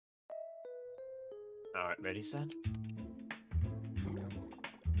Alright, ready, son?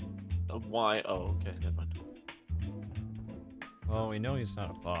 Why? Oh, okay, never mind. Well, we know he's not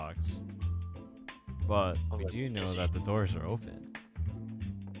a box. But Oh, we but do know is he? that the doors are open.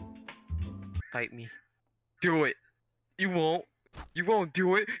 Fight me. Do it. You won't. You won't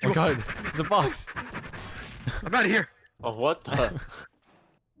do it. You Oh god, won't. it's a box! I'm out of here. Oh, what the?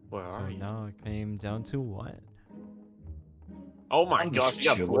 Where So are you? now it came down to what? Oh my I'm gosh, just you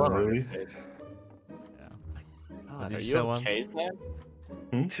got chilling, blood on your really. face. Yeah. God, did are you you show him? okay, Zach?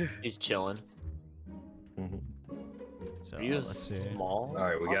 Hmm? He's chilling. Mhm. So Are you let's see. small? All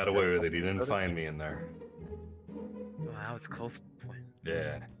right, we got away with it. He didn't find me in there. Oh, that was a close point.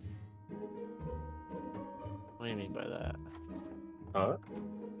 Yeah. What do you mean by that? Huh?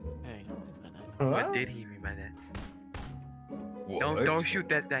 Hang on a minute. What did he mean by that? What? Don't shoot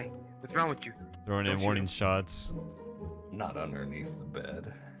that guy. What's wrong with you? Throwing Don't in shoot warning him. shots. Not underneath the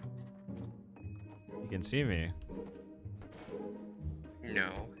bed. You can see me.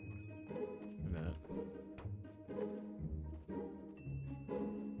 No. A minute.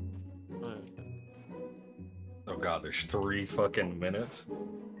 What is it? Oh god, there's 3 fucking minutes.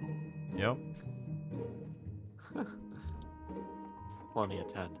 Yep. Plenty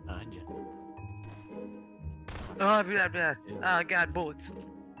of time to find you. Oh, blah. Oh, God, bullets.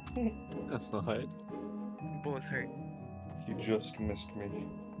 What? Bullets hurt. You just missed me.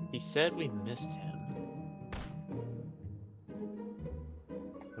 He said we missed him.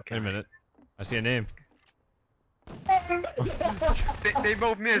 Wait a minute. I see a name. They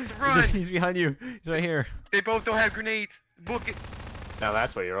both missed. Run. He's behind you. He's right here. They both don't have grenades. Book it. Now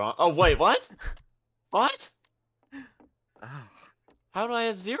that's what you're on. Oh, wait, what? What? Oh. How do I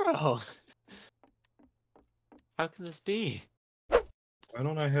have 0? How can this be? Why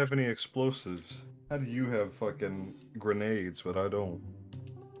don't I have any explosives? How do you have fucking grenades, but I don't?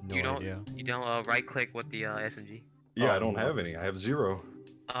 No you don't. idea. You don't right click with the SMG. Yeah, Oh, I don't have any. I have 0.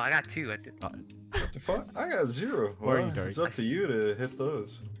 Oh, I got 2. I did. What the fuck? I got 0. Where are you, Well, Garry? it's up to you to hit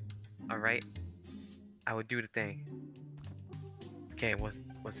those. All right. I would do the thing. Okay, what's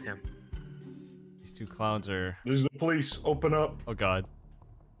him? These two clowns are. This is the police. Open up. Oh god.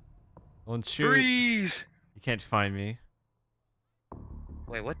 Don't shoot. Freeze! You can't find me.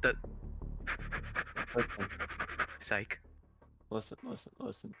 Wait, what the? Listen, Psych.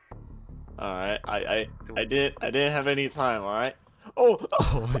 listen. Alright, I didn't have any time, alright? Oh!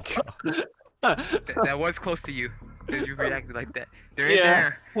 Oh my god. That was close to you. Cause you reacted like that. They're in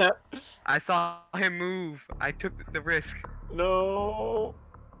Yeah. there. I saw him move. I took the risk. No!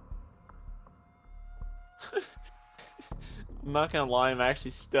 I'm not gonna lie, I'm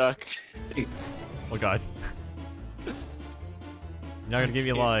actually stuck. Oh god. I'm not gonna give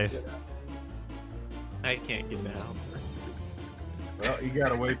you life. I can't get down. Well, you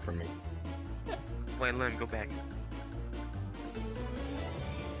gotta wait for me. Wait, let him go back.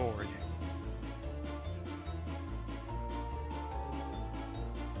 Forward.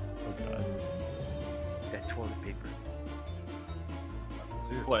 Oh god. That toilet paper.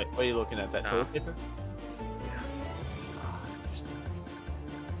 Wait, what are you looking at? That toilet paper? Yeah.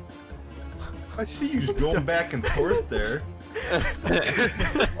 I see you just going back and forth there.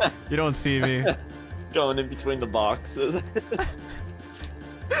 You don't see me. Going in between the boxes.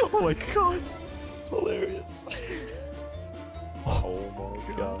 Oh my god. It's hilarious. Oh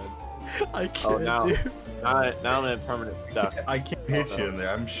my god. I can't now. do. Now I'm in permanent stuck. I can't hit you in there.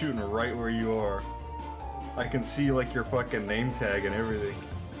 I'm shooting right where you are. I can see like your fucking name tag and everything.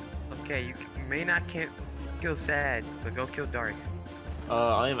 Okay, you may not can't kill Sad, but go kill Dark.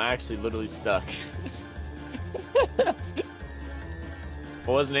 I am actually literally stuck. I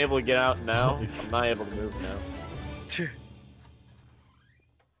wasn't able to get out now. I'm not able to move now.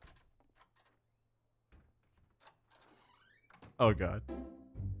 Oh god.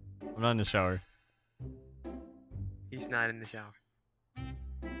 I'm not in the shower. He's not in the shower.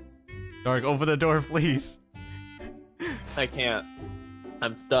 Dark, open the door, please. I can't.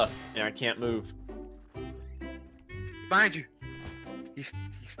 I'm stuck and I can't move. Behind you. He's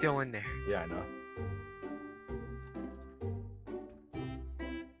still in there. Yeah, I know.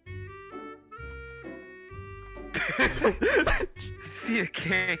 See, I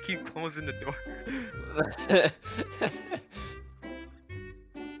can't keep closing the door.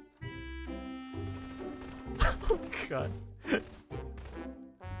 Oh god.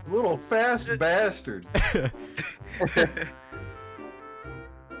 Little fast bastard.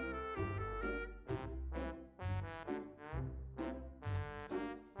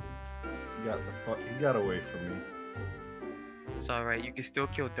 You got away from me. It's alright, you can still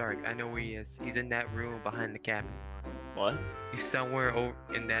kill Dark. I know where he is. He's in that room behind the cabin. What? He's somewhere over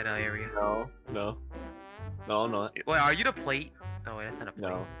in that area. No. No, I'm not. Wait, are you the plate? Oh, wait, that's not a plate.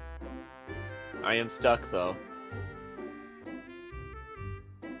 No. I am stuck though.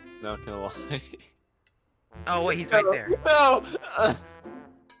 Not gonna lie. Oh, wait, he's right there. No!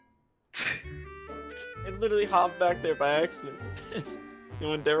 It literally hopped back there by accident. And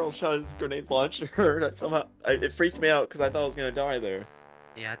when Daryl shot his grenade launcher, that somehow it freaked me out because I thought I was gonna die there.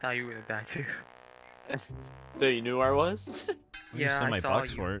 Yeah, I thought you were gonna die too. So you knew where I was? You Yeah, saw I my saw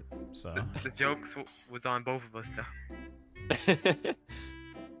box you. for it, so. The jokes was on both of us though.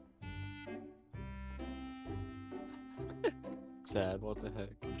 Sad, what the heck?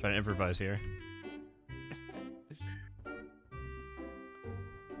 Trying to improvise here.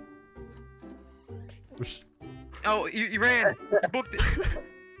 Whoosh. Oh, you ran! You booked it!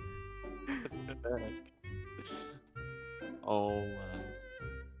 What the heck? Oh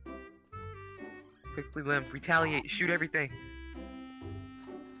my. Quickly, Limp, retaliate, shoot everything.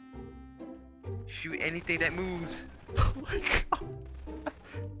 Shoot anything that moves. Oh my god.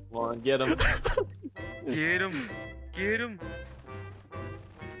 Come on, get him. Get him! Get him!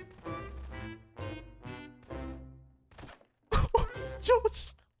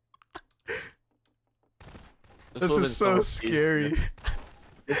 Josh. This would've been is so much scary. easier.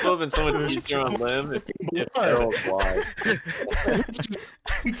 This would have been so much easier on Lim if Daryl was alive.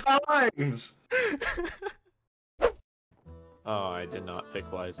 Times. Oh, I did not pick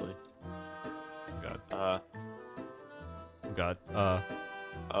wisely. God. Uh.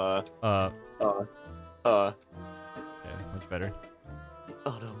 Oh god. Yeah, much better.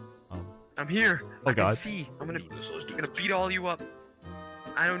 Oh no. I'm here! Oh I can god. see! I'm gonna Let's do gonna this. beat all you up.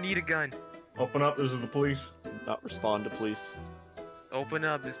 I don't need a gun. Open up, this is the police. Not respond to police. Open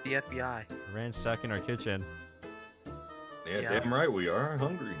up, it's the FBI. Ransacking our kitchen. Yeah, Yeah. damn right we are.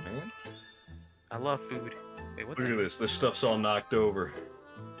 Hungry, man. I love food. Wait, what Look the at this stuff's all knocked over.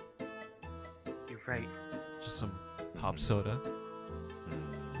 You're right. Just some pop soda.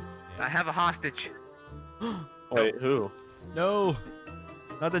 I have a hostage. Wait, who? No!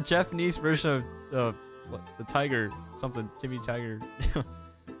 Not the Japanese version of what, the tiger. Something. Timmy Tiger.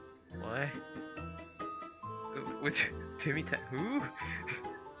 What? Which Timmy? Who?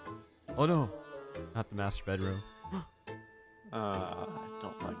 Oh no! Not the master bedroom. I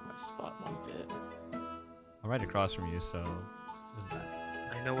don't like my spot one bit. I'm right across from you, so. Isn't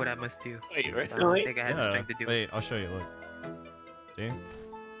that? I know what I must do. Wait, But I don't really? think I have the strength to do it. Wait, I'll show you. Look. See?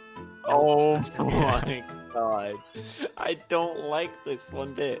 Oh my god. I don't like this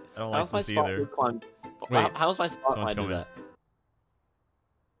one bit. I don't like How's my this spot either. recon? Wait, How's my spot someone's when I do coming. that?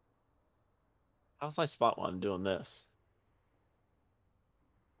 How's my spot when I'm doing this?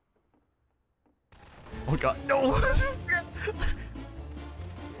 Oh god, no!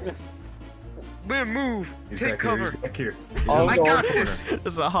 Lim, move! He's Take back here, cover! he's back here. He's Oh, in I the got corner. this!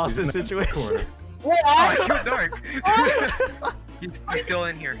 This is a hostage He's in the situation. corner. Oh, you're dark! He's still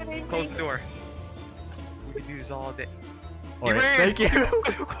in here. Close the door. We can do this all day. Alright, ran! thank you!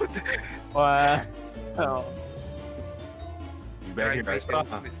 What? Oh, He's back here, guys.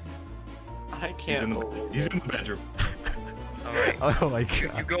 Alright, I He's can't in the believe he's in the bedroom. Alright. Oh my You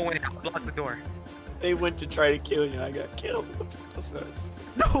god. go in, I'll block the door. they went to try to kill you. I got killed in the process.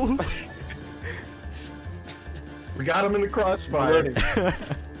 No! We got him in the crossfire.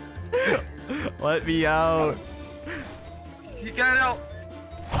 Let me out! He got out!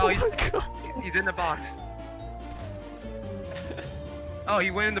 Oh he's, my god! he's in the box. Oh,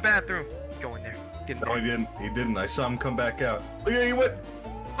 he went in the bathroom. Go in there. Get in No, he there. didn't. He didn't. I saw him come back out. Look at he went.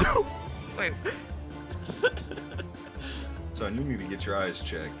 Wait, Son, you need to get your eyes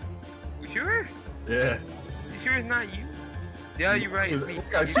checked. you sure? Yeah. You sure it's not you? Yeah, you're right, it's me.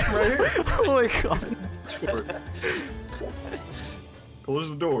 Look, I see him right here. Oh my god! Close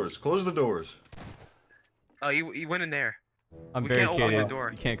the doors. Close the doors. Oh, he went in there. I'm We can't open the barricaded. door.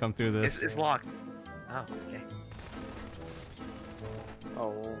 You can't come through this. It's locked. Oh, okay.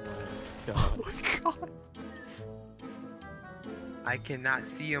 Oh my Oh god. my god! I cannot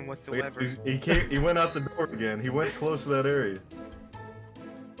see him whatsoever. He went out the door again. He went close to that area.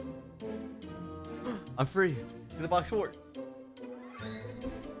 I'm free. To the box fort.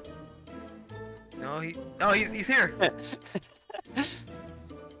 No, he's here. Are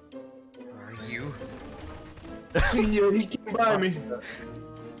you? See, yeah, he came by me.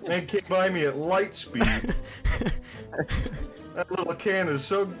 Man came by me at light speed. That little can is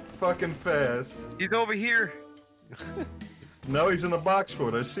so fucking fast. He's over here. No, he's in the box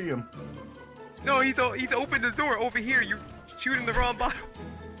fort. I see him. No, he's opened the door over here. You're shooting the wrong bottom.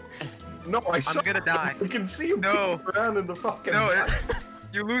 No, I saw gonna him. die. We can see him No. kicking around in the fucking. No,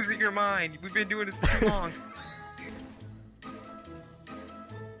 you're losing your mind. We've been doing this for too long.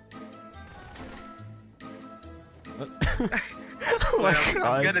 Oh my I'm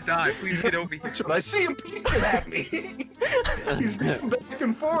god. gonna die. Please get over here. That's what I see him peeking at me. He's going back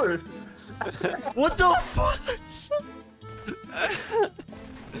and forth. What the fuck?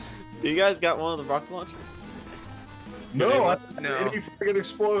 Do you guys got one of the rocket launchers? No, I No. don't have any fucking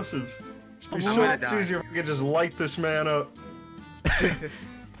explosives. It'd be I'm so gonna much die. easier if I could just light this man up.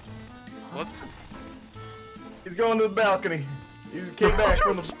 Whoops. He's going to the balcony. He came back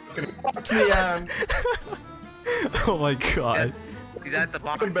from the balcony. Watch me on. Oh my god. He's at the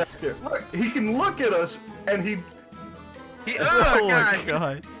box. Come back there. Look, he can look at us, and he. Oh, my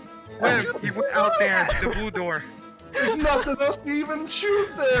god. god. He went out there, the blue door. There's nothing else to even shoot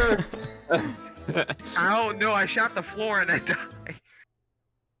there. I don't know. I shot the floor and I died.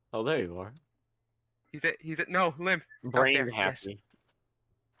 Oh, there you are. He's at no limb. Brain there, yes. happy.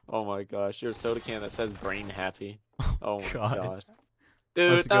 Oh my gosh, you're a soda can that says brain happy. Oh my God. gosh.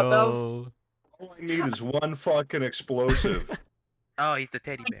 Dude, Let's that was... go. All I need is one fucking explosive. Oh, he's the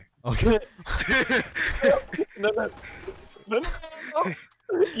teddy bear. Okay. No, no. No, no, no.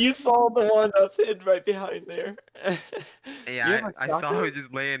 You saw the one that's hidden right behind there. You Yeah, have a I saw shotgun? him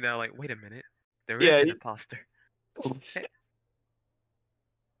just laying there like, wait a minute. There is Yeah, an he- imposter.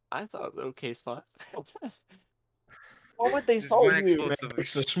 I thought it was an okay spot. Why would they Just solve one you? explosive.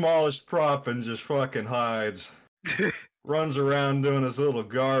 It's the smallest prop and just fucking hides. Runs around doing his little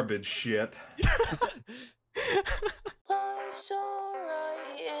garbage shit. Life's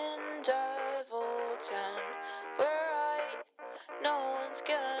alright in Devil Town. We're right, no one's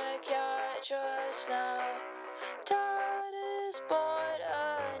gonna catch us now. Dad has bought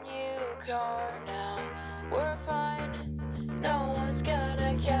a new car.